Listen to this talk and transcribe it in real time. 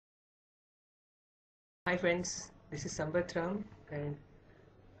Hi friends, this is Ram, and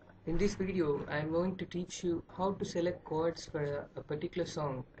in this video I am going to teach you how to select chords for a particular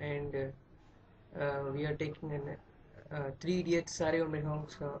song, and we are taking an Three Idiots Sarae Umrae Hum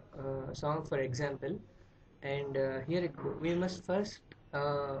song for example, and here it goes.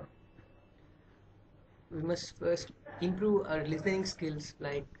 Uh, we must first improve our listening skills,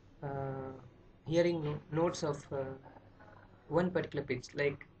 like hearing notes of one particular pitch.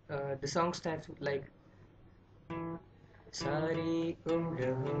 Like the song starts with like Sarae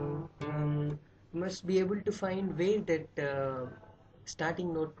Umrae Hum. Must be able to find where that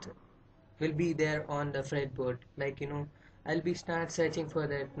starting note will be there on the fretboard. I'll be start searching for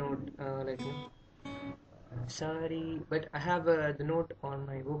that note, sorry, but I have the note on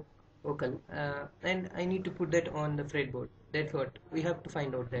my vocal, and I need to put that on the fretboard. That's what we have to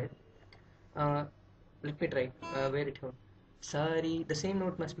find out there. Uh, Let me try. Where it goes? Sorry, the same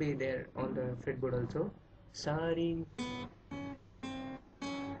note must be there on the fretboard also. Sorry,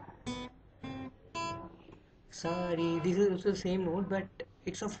 sorry. This is also the same note, but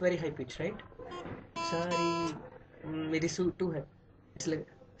it's of very high pitch, right? Sorry, it is too high. It's like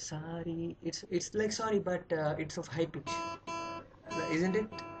sorry. It's like sorry, but it's of high pitch. Isn't it?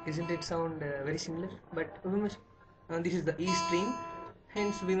 Isn't it sound very similar? But we must. This is the E string.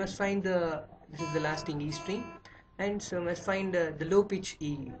 Hence, we must find the. This is the lasting E string, and so must find the low pitch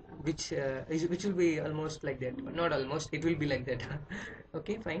E, which will be almost like that. Not almost. It will be like that.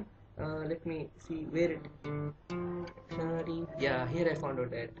 Okay, fine. Let me see where it. Sorry. Yeah, here I found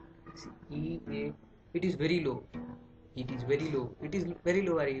out that. See, E A. It is very low. It is very low. It is very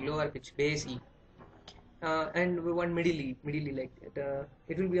lower pitch, bass E. And we want middle E like that.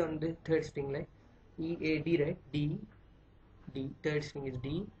 It will be on the third string, like E A D, right? D. Third string is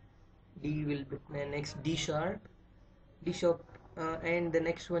D. D will be next D sharp, and the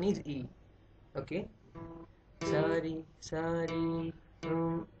next one is E. Okay. Sorry,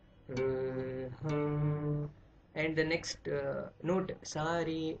 hum. And the next note,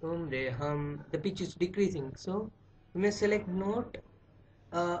 Sarae Umrae Hum. The pitch is decreasing, so we must select note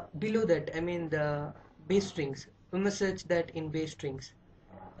below that. I mean the bass strings. We must search that in bass strings.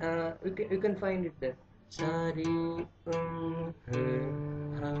 You can find it there. Sarae Hum.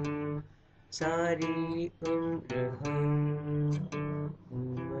 Sarae Umrae Hum.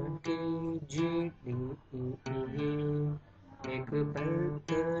 एक पल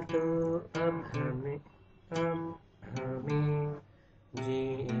तो अब हमें जी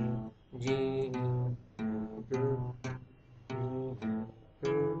जी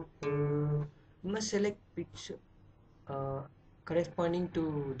must select pitch corresponding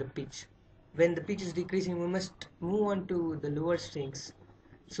to the pitch. When the pitch is decreasing, we must move on to the lower strings,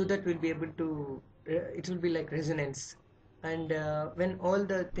 so that we'll be able to it will be like resonance, and when all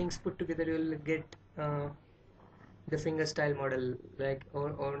the things put together, you will get the finger style model, like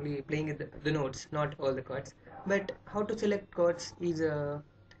only playing the notes, not all the chords. But how to select chords is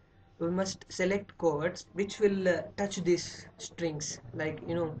we must select chords which will touch these strings, like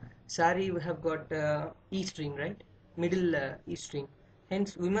sorry, we have got E string, right? Middle E string.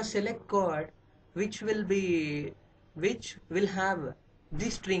 Hence we must select chord which will have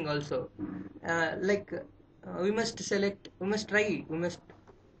this string also. We must select, we must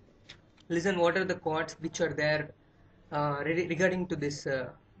listen what are the chords which are there regarding to this, uh,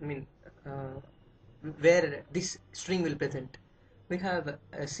 where this string will present. We have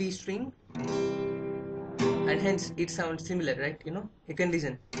a C string, and hence it sounds similar, right? You can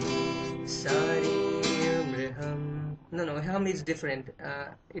listen. Sarae Umrae Hum. No, hum is different.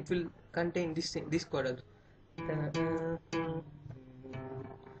 It will contain this chord also.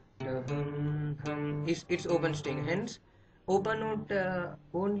 It's open string. Hence, open note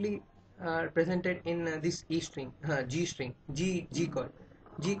only presented in this E string, G string, G chord.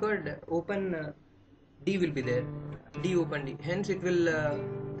 G chord open D will be there. D open D. Hence, it will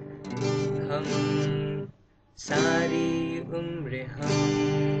hum. Sarae Umrae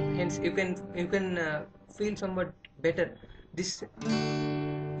Hum. Hence, you can feel somewhat better. This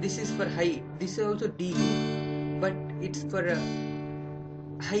is for high. This is also D, but it's for a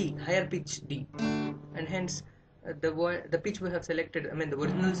higher pitch D, and hence the pitch we have selected. I mean, the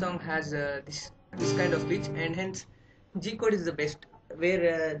original song has this kind of pitch, and hence G chord is the best,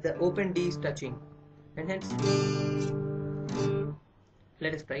 where the open D is touching, and hence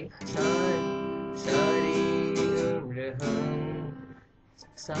let us try. Sarae Umrae Hum.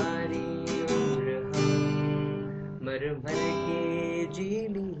 Sarae Umrae Hum. मर के जी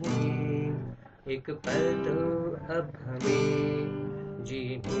लिए एक पल तो अब हमें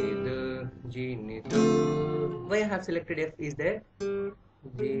जीने दो. Why I have selected F is there.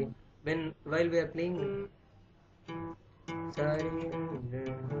 G while we are playing Sarae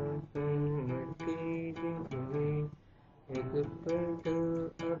Umrae Hum की जिंदगी एक पल तो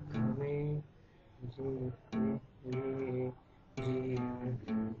अब हमें जीते हुए जीने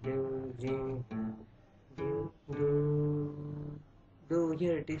दो जी do do do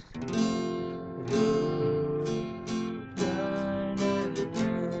here it is do na na na na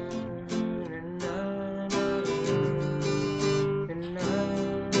na na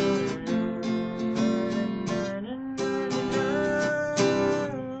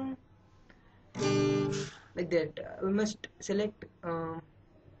like that. We must select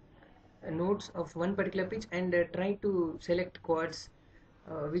notes of one particular pitch and try to select chords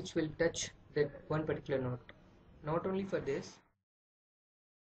which will touch that one particular note. Not only for this,